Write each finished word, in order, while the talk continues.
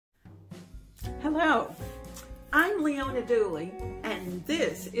Hello, I'm Leona Dooley, and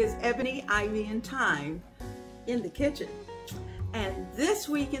this is Ebony, Ivy, and Thyme in the kitchen. And this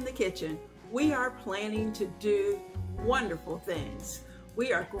week in the kitchen, we are planning to do wonderful things.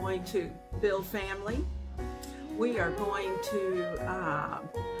 We are going to build family. We are going to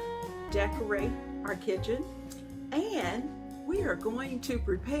decorate our kitchen, and we are going to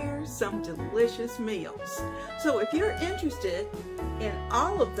prepare some delicious meals. So if you're interested in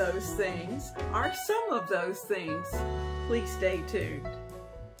all of those things, or some of those things, please stay tuned.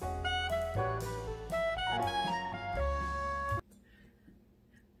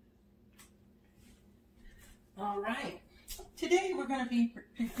 All right, today we're going to be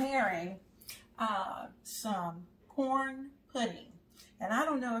preparing some corn pudding. And I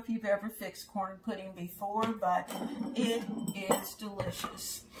don't know if you've ever fixed corn pudding before, but it is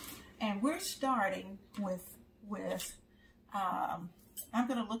delicious. And we're starting with I'm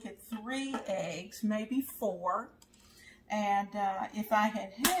going to look at 3 eggs, maybe 4. And if I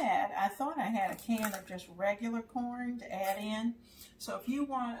I thought I had a can of just regular corn to add in. So if you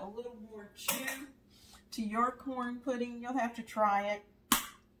want a little more chew to your corn pudding, you'll have to try it.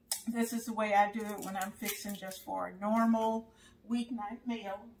 This is the way I do it when I'm fixing just for a normal weeknight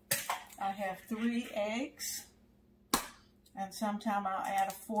meal. I have 3 eggs, and sometime I'll add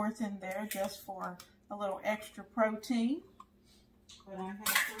a 4th in there just for a little extra protein. But I have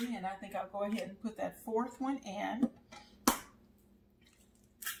 3, and I think I'll go ahead and put that 4th one in.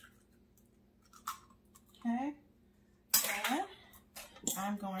 Okay, and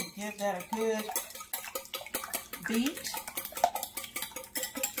I'm going to give that a good beat,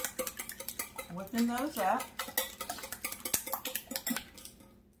 whipping those up.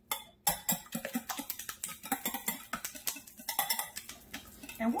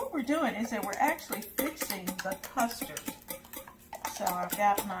 And what we're doing is that we're actually fixing the custard. So I've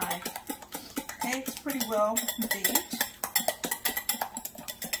got my eggs pretty well beat.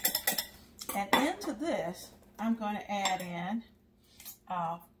 And into this, I'm going to add in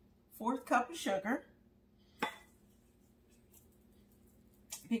a 1/4 cup of sugar,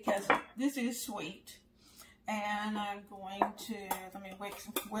 because this is sweet. And I'm going to, let me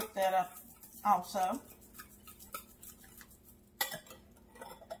whip that up also.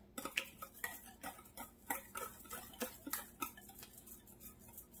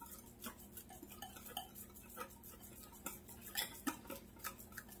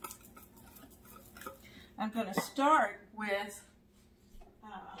 I'm going to start with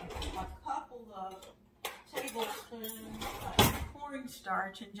a couple of tablespoons of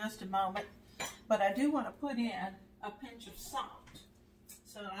cornstarch in just a moment, but I do want to put in a pinch of salt.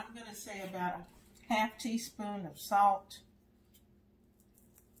 So I'm going to say about a 1/2 teaspoon of salt,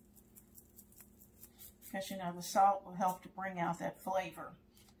 because you know the salt will help to bring out that flavor.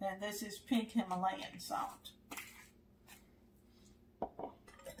 And this is pink Himalayan salt.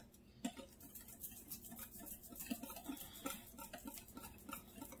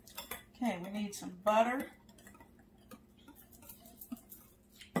 Okay, we need some butter.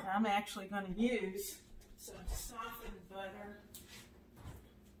 I'm actually going to use some softened butter.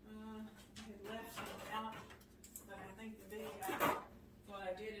 I had left some out, but I think the video,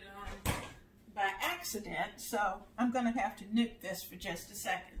 I did it on by accident, so I'm going to have to nuke this for just a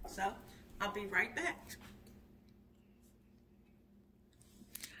second. So I'll be right back.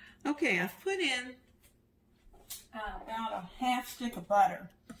 Okay, I've put in about a 1/2 stick of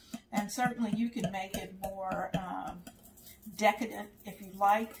butter. And certainly you can make it more decadent if you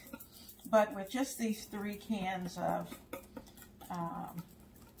like. But with just these 3 cans of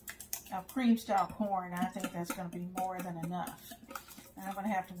cream style corn, I think that's going to be more than enough. And I'm going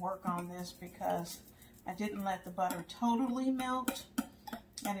to have to work on this because I didn't let the butter totally melt.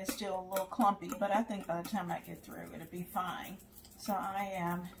 And it's still a little clumpy. But I think by the time I get through, it'll be fine. So I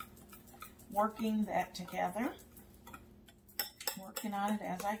am working that together. Working on it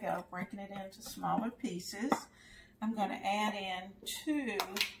as I go, breaking it into smaller pieces. I'm going to add in 2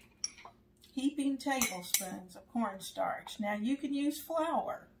 heaping tablespoons of cornstarch. Now you can use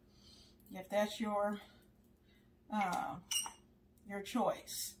flour if that's your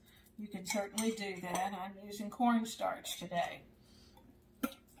choice. You can certainly do that. I'm using cornstarch today.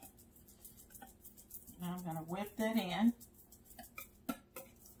 Now I'm going to whip that in.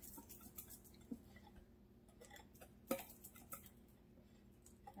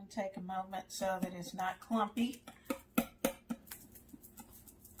 Take a moment so that it's not clumpy.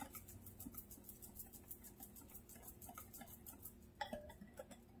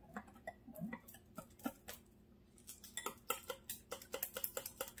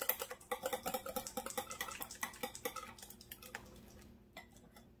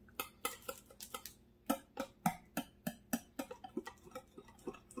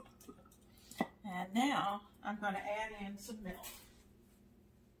 And now I'm going to add in some milk.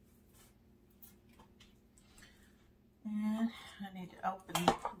 And I need to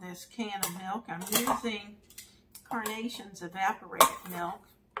open this can of milk. I'm using Carnation's Evaporated Milk.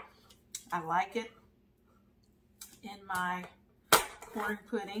 I like it in my corn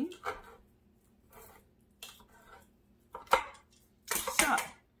pudding. So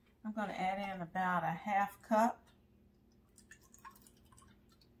I'm going to add in about a ½ cup.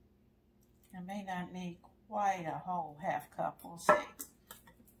 I may not need quite a whole ½ cup, we'll see.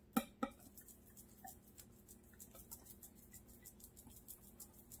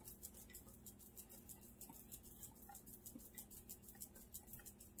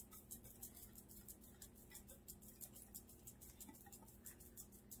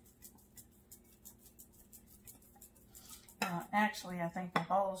 Actually, I think the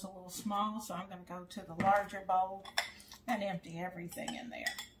bowl is a little small, so I'm going to go to the larger bowl and empty everything in there.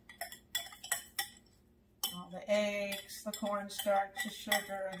 All the eggs, the cornstarch, the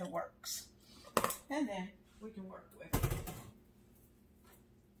sugar, the works. And then we can work with it.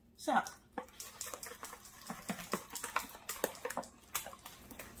 So,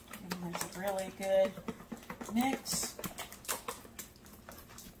 and it's a really good mix.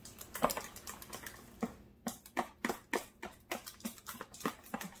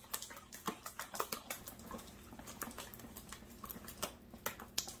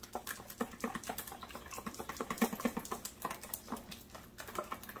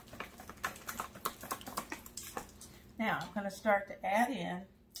 Now I'm going to start to add in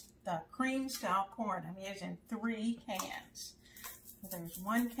the cream style corn. I'm using 3 cans. So there's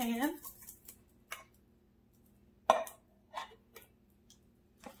 1 can.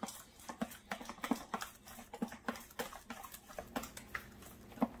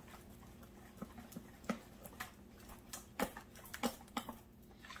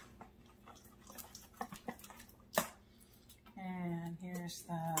 And here's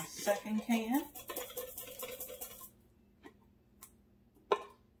the 2nd can.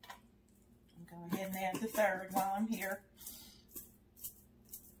 Go ahead and add the 3rd while I'm here.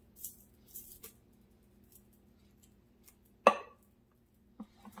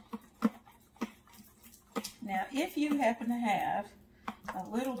 Now, if you happen to have a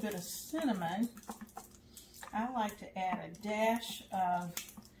little bit of cinnamon, I like to add a dash of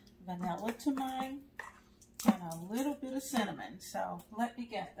vanilla to mine and a little bit of cinnamon. So let me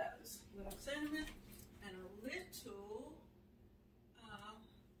get those. A little cinnamon and a little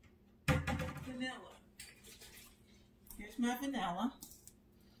vanilla. Here's my vanilla.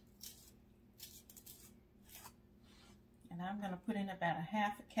 And I'm going to put in about a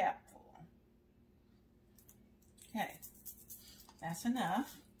 ½ capful. Okay, that's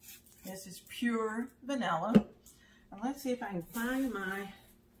enough. This is pure vanilla. And let's see if I can find my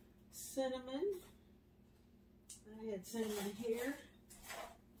cinnamon. I had cinnamon here.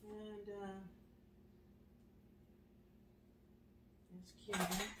 And it's cute.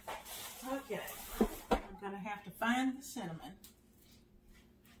 Okay, I'm going to have to find the cinnamon.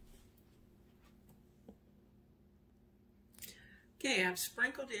 Okay, I've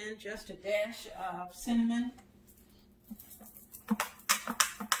sprinkled in just a dash of cinnamon.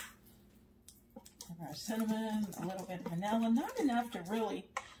 Cinnamon, a little bit of vanilla, not enough to really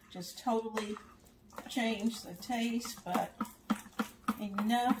just totally change the taste, but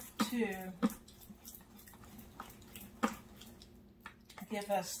enough to give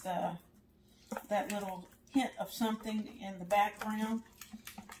us that little hint of something in the background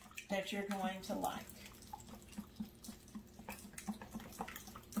that you're going to like.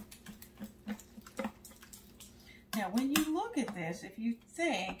 Now, when you look at this, if you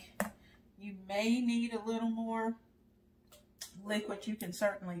think you may need a little more liquid, you can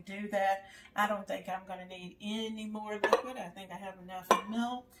certainly do that. I don't think I'm going to need any more liquid. I think I have enough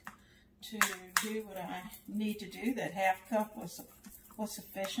milk to do what I need to do. That ½ cup was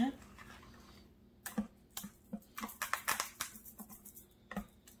sufficient.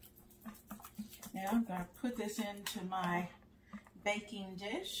 Now I'm going to put this into my baking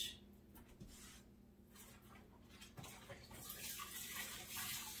dish.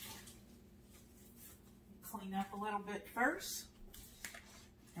 Clean up a little bit first.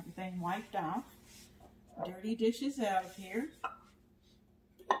 Everything wiped off. Dirty dishes out of here.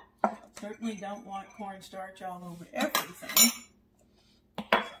 Certainly don't want cornstarch all over everything.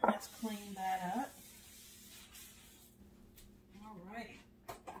 So let's clean that up. Alrighty.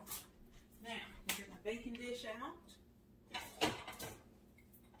 Now, get my baking dish out.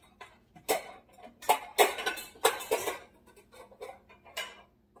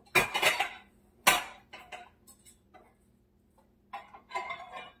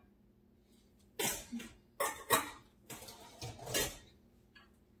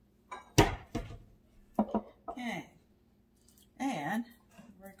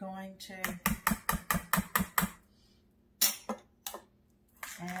 going to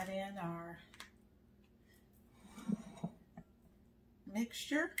add in our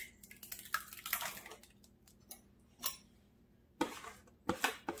mixture.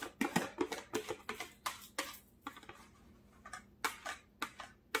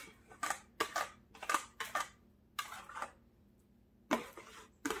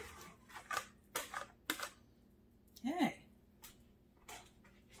 Okay.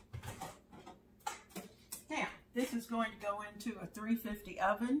 Now, this is going to go into a 350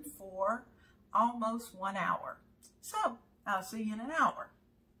 oven for almost 1 hour. So, I'll see you in an hour.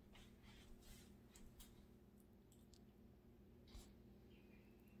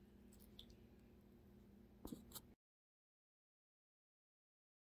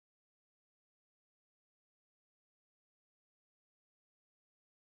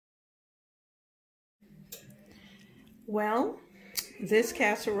 Well, this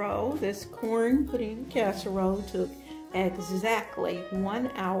casserole, this corn pudding casserole, took exactly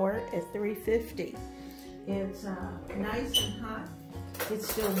 1 hour at 350. It's nice and hot.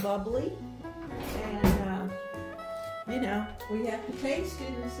 It's still bubbly, and you know, we have to taste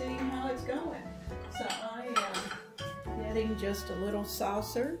it and see how it's going. So I am getting just a little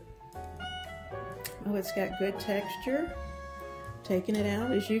saucer. Oh, it's got good texture. Taking it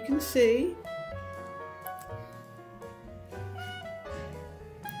out, as you can see.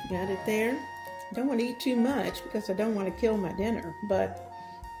 Got it there. Don't want to eat too much because I don't want to kill my dinner, but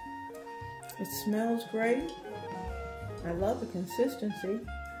it smells great. I love the consistency.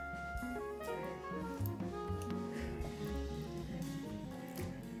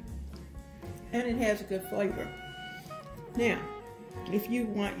 And it has a good flavor. Now, if you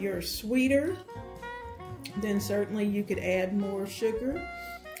want yours sweeter, then certainly you could add more sugar.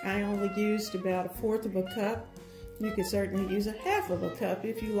 I only used about 1/4 of a cup. You could certainly use 1/2 of a cup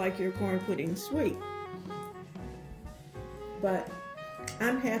if you like your corn pudding sweet. But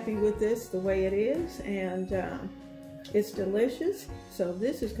I'm happy with this the way it is, and it's delicious. So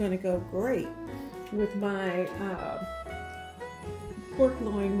this is going to go great with my pork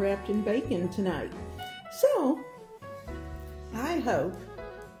loin wrapped in bacon tonight. So I hope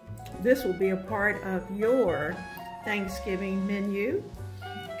this will be a part of your Thanksgiving menu,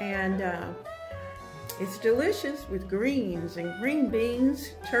 and it's delicious with greens and green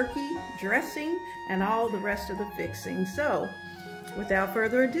beans, turkey, dressing, and all the rest of the fixing. So without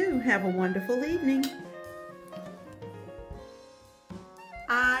further ado, have a wonderful evening.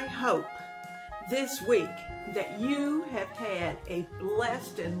 I hope this week that you have had a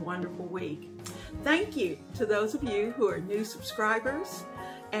blessed and wonderful week. Thank you to those of you who are new subscribers,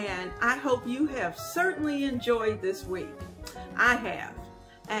 and I hope you have certainly enjoyed this week. I have,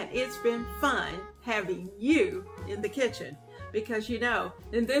 and it's been fun having you in the kitchen, because you know,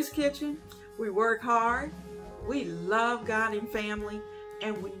 in this kitchen, we work hard, we love God and family,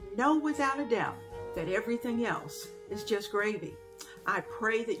 and we know without a doubt that everything else is just gravy. I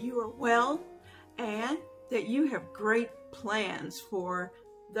pray that you are well and that you have great plans for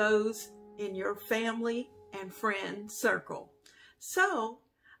those in your family and friend circle. So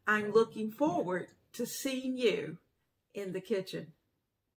I'm looking forward to seeing you in the kitchen.